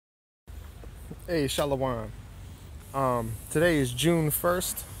Hey, Shalom. Today is June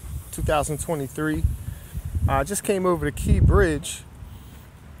 1st, 2023. I just came over to Key Bridge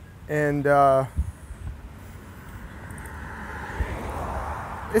and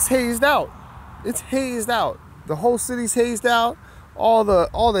it's hazed out. It's hazed out. The whole city's hazed out. All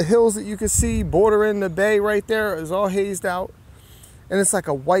the hills that you can see bordering the bay right there is all hazed out. And it's like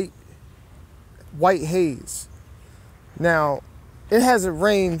a white haze. Now, it hasn't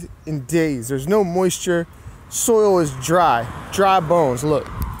rained in days. There's no moisture. Soil is dry bones. Look.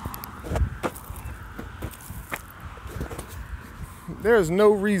 There's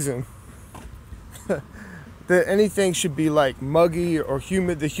no reason that anything should be like muggy or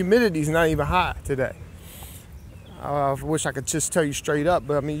humid. The humidity's not even high today. I wish I could just tell you straight up,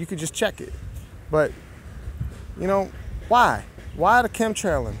 but I mean, you could just check it. But, you know, why? Why the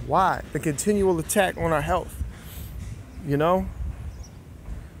chemtrailing? Why the continual attack on our health? You know?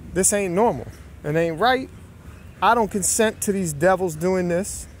 This ain't normal. It ain't right. I don't consent to these devils doing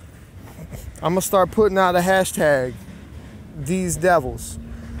this. I'm gonna start putting out a hashtag, these devils.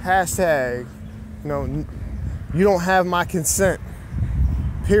 Hashtag, you know, you don't have my consent.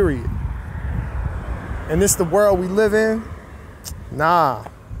 Period. And this the world we live in? Nah,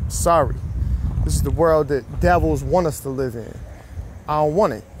 sorry. This is the world that devils want us to live in. I don't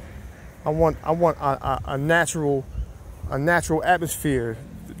want it. I want a natural atmosphere.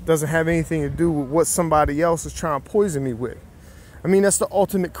 Doesn't have anything to do with what somebody else is trying to poison me with. I mean, that's the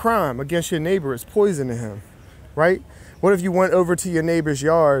ultimate crime against your neighbor, is poisoning him, right? What if you went over to your neighbor's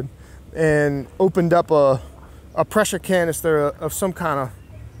yard and opened up a pressure canister of some kind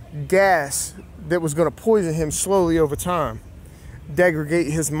of gas that was going to poison him slowly over time, degrade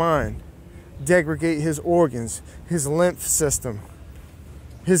his mind, degrade his organs, his lymph system,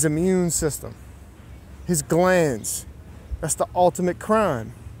 his immune system, his glands? That's the ultimate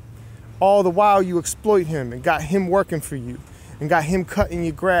crime. All the while you exploit him and got him working for you and got him cutting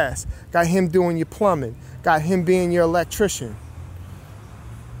your grass, got him doing your plumbing, got him being your electrician.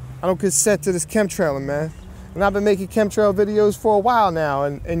 I don't consent to this chemtrailing, man. And I've been making chemtrail videos for a while now.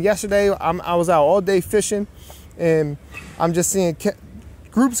 And yesterday I was out all day fishing, and I'm just seeing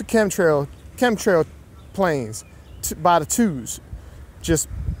groups of chemtrail planes by the twos, just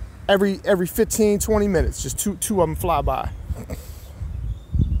every 15, 20 minutes, just two of them fly by.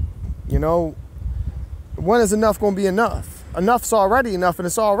 You know, when is enough going to be enough? Enough's already enough, and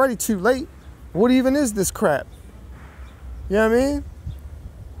it's already too late. What even is this crap? You know what I mean?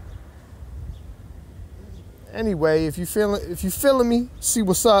 Anyway, if you feeling me, see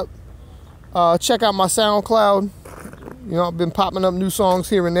what's up. Check out my SoundCloud. You know, I've been popping up new songs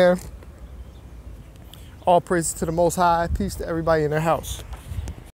here and there. All praises to the Most High. Peace to everybody in their house.